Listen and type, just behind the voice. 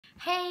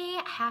Hey,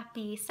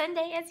 happy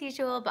Sunday as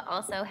usual, but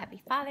also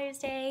happy Father's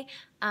Day.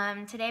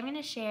 Today I'm going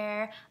to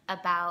share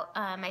about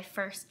my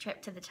first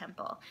trip to the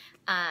temple.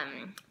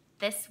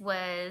 This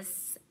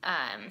was,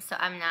 so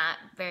I'm not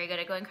very good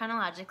at going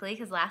chronologically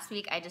because last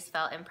week I just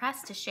felt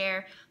impressed to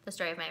share the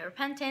story of my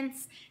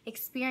repentance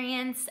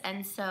experience,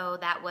 and so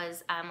that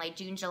was like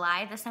June,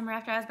 July, the summer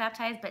after I was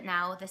baptized, but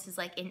now this is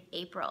like in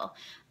April.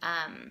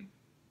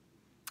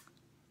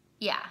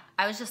 Yeah,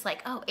 I was just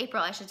like, oh,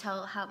 April, I should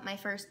tell how my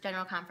first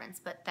general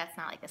conference, but that's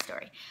not like the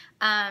story.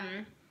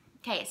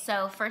 Okay,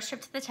 so first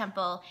trip to the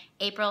temple,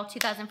 April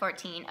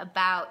 2014,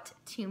 about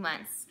 2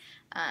 months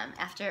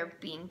after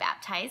being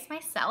baptized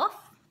myself.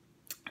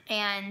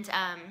 And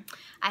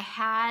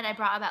I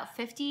brought about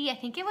 50, I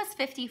think it was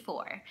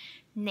 54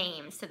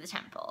 names to the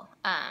temple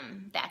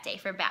that day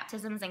for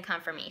baptisms and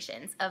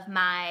confirmations of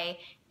my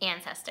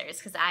ancestors,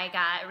 because I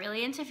got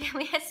really into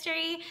family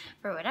history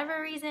for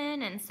whatever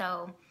reason, and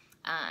so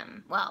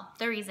well,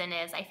 the reason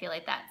is I feel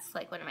like that's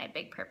like one of my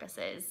big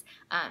purposes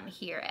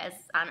here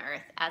on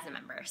earth as a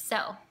member.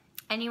 So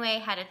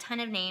anyway, had a ton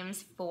of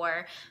names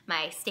for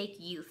my stake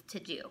youth to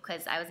do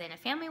because I was in a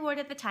family ward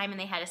at the time and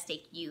they had a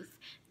stake youth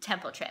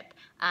temple trip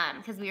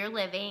because we were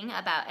living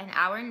about an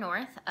hour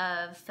north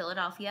of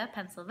Philadelphia,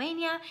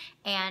 Pennsylvania,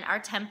 and our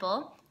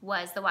temple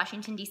was the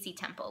Washington, D.C.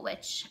 temple,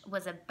 which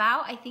was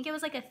about, I think it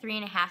was like a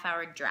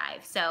 3.5-hour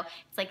drive. So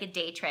it's like a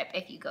day trip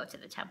if you go to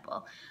the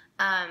temple.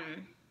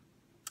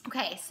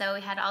 Okay, so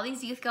we had all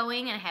these youth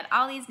going and I had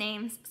all these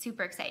names,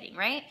 super exciting,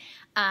 right?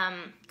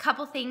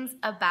 Couple things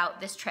about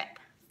this trip.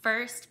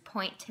 First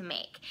point to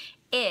make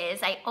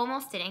is I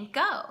almost didn't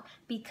go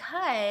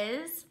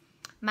because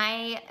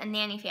my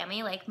nanny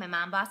family, like my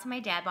mom boss and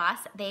my dad boss,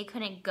 they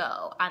couldn't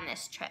go on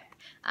this trip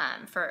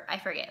for, I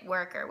forget,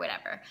 work or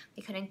whatever.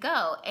 They couldn't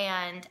go,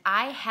 and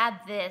I had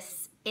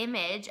this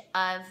image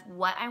of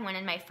what I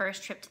wanted my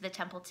first trip to the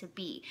temple to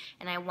be,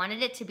 and I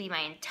wanted it to be my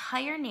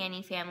entire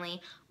nanny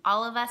family,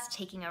 all of us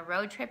taking a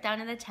road trip down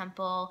to the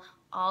temple,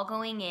 all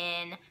going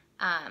in,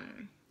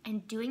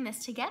 and doing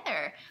this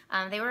together.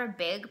 They were a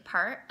big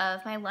part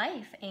of my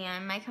life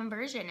and my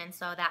conversion, and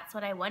so that's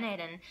what I wanted.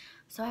 And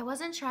so I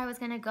wasn't sure I was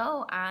gonna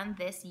go on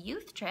this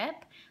youth trip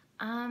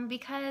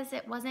because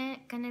it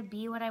wasn't gonna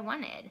be what I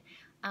wanted.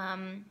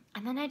 And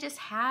then I just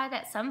had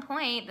at some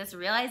point this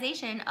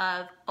realization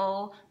of,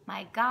 oh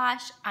my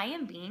gosh, I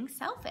am being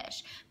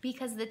selfish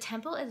because the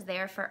temple is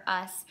there for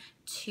us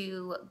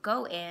to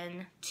go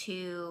in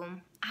to,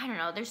 I don't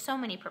know, there's so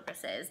many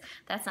purposes.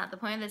 That's not the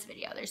point of this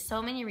video. There's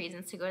so many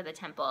reasons to go to the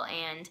temple,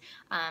 and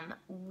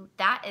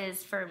that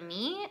is, for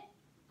me,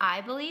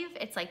 I believe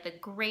it's like the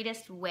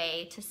greatest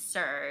way to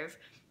serve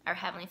our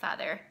Heavenly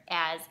Father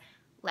as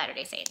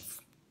Latter-day Saints.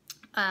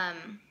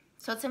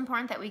 So it's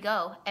important that we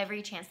go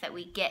every chance that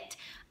we get,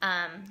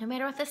 no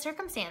matter what the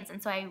circumstance.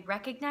 And so I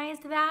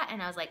recognized that,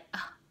 and I was like,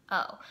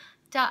 oh,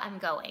 duh, I'm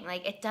going.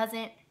 Like, it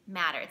doesn't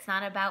matter. It's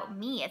not about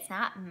me. It's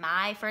not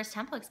my first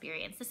temple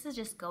experience. This is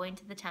just going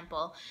to the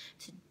temple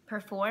to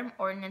perform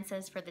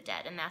ordinances for the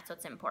dead, and that's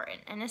what's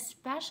important. And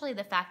especially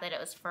the fact that it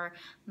was for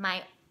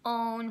my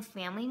own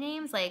family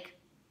names. Like,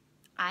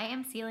 I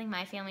am sealing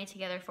my family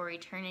together for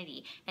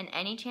eternity, and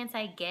any chance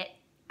I get,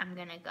 I'm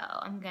gonna go.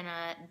 I'm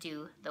gonna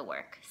do the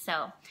work.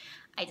 So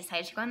I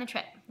decided to go on the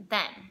trip.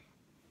 Then,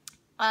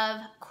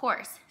 of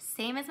course,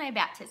 same as my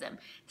baptism,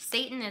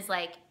 Satan is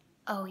like,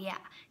 oh yeah,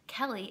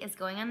 Kelly is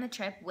going on the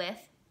trip with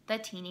the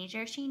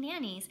teenager she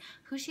nannies,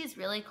 who she's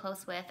really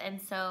close with,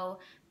 and so,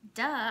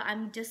 duh,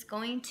 I'm just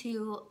going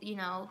to, you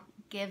know,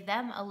 give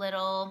them a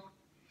little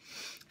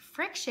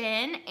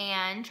friction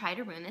and try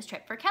to ruin this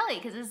trip for Kelly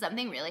because this is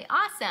something really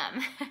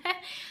awesome.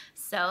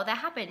 So that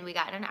happened. We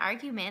got in an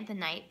argument the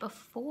night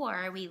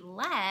before we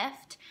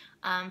left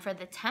for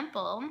the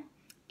temple,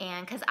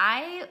 and because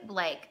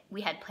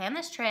we had planned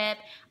this trip,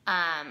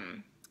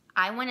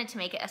 I wanted to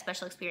make it a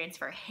special experience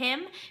for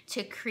him,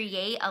 to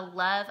create a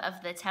love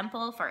of the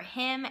temple for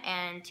him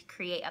and to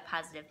create a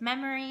positive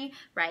memory,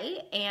 right?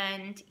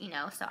 And, you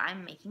know, so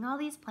I'm making all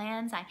these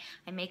plans.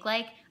 I make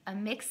like a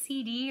mix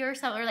CD or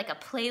something, or like a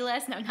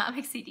playlist. No, not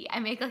mix CD. I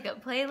make like a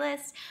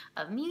playlist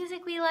of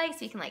music we like so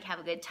we can like have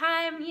a good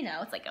time. You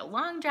know, it's like a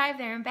long drive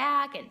there and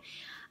back.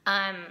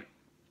 And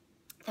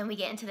then we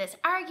get into this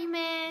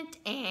argument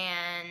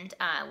and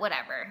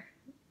whatever.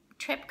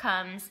 Trip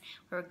comes,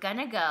 we're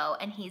gonna go,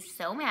 and he's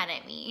so mad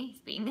at me,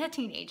 he's being a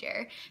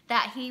teenager,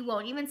 that he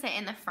won't even sit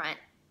in the front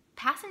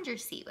passenger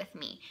seat with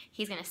me.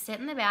 He's gonna sit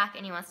in the back,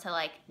 and he wants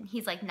to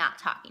he's like not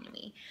talking to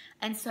me.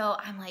 And so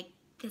I'm like,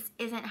 this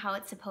isn't how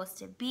it's supposed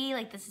to be.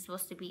 Like, this is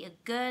supposed to be a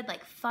good,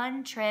 like,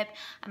 fun trip.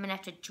 I'm gonna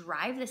have to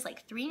drive this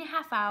like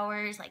 3.5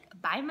 hours, like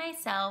by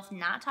myself,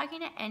 not talking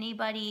to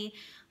anybody.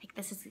 Like,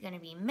 this is gonna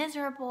be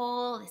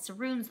miserable. This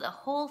ruins the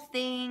whole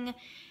thing.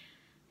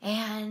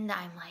 And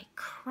I'm like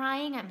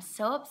crying. I'm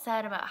so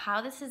upset about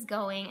how this is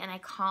going, and I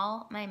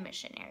call my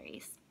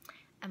missionaries.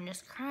 I'm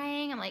just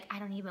crying. I'm like, I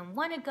don't even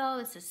want to go.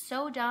 This is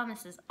so dumb.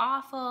 This is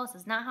awful. This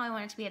is not how I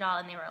want it to be at all.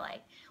 And they were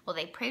like, well,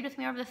 they prayed with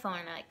me over the phone,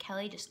 and they're like,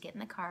 Kelly, just get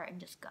in the car and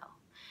just go.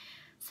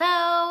 So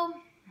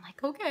I'm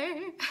like,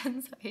 okay.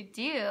 And so I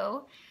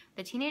do.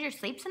 The teenager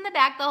sleeps in the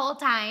back the whole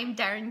time,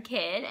 darn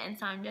kid, and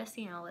so I'm just,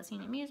 you know,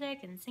 listening to music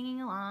and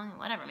singing along and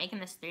whatever, making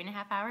this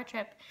 3.5-hour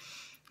trip,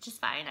 which is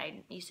fine.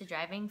 I'm used to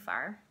driving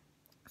far,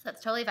 so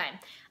that's totally fine.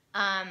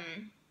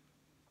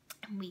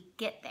 And we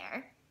get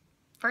there.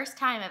 First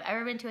time I've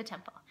ever been to a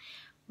temple.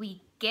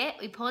 We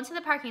pull into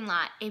the parking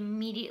lot.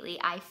 Immediately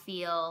I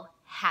feel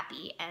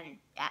happy and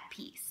at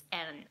peace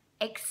and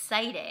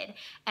excited.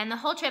 And the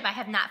whole trip I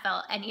have not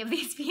felt any of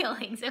these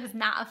feelings. It was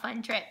not a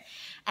fun trip.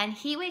 And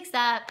he wakes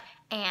up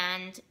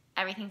and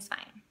everything's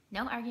fine.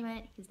 No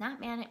argument. He's not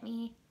mad at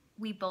me.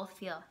 We both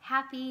feel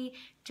happy,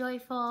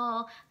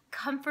 joyful,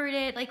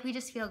 comforted, like we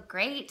just feel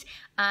great.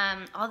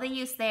 All the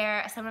youth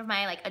there, some of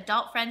my like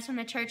adult friends from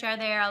the church are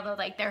there, although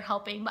like they're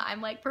helping, but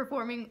I'm like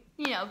performing,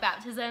 you know,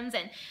 baptisms.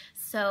 And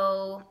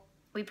so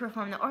we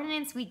perform the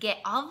ordinance. We get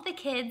all of the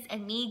kids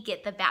and me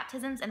get the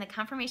baptisms and the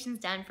confirmations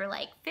done for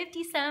like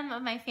 50 some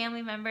of my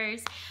family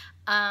members.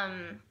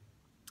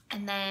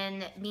 And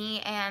then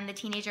me and the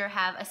teenager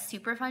have a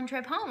super fun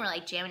trip home. We're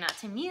like jamming out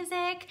to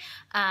music,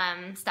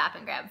 stop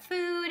and grab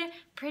food.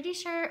 Pretty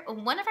sure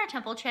one of our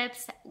temple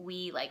trips,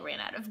 we like ran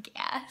out of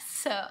gas.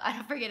 So I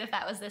don't forget if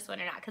that was this one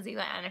or not because we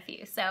went on a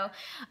few. So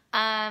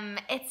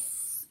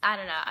it's, I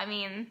don't know. I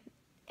mean,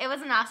 it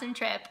was an awesome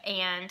trip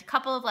and a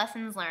couple of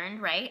lessons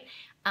learned, right?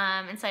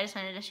 And so I just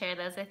wanted to share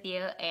those with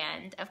you.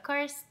 And of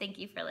course, thank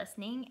you for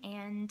listening.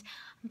 And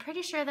I'm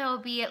pretty sure there will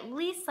be at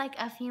least like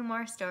a few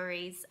more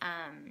stories.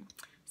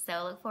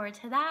 So look forward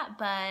to that,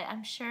 but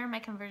I'm sure my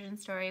conversion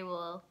story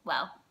will,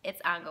 well, it's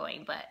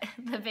ongoing, but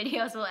the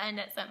videos will end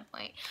at some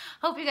point.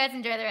 Hope you guys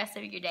enjoy the rest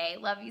of your day.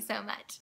 Love you so much.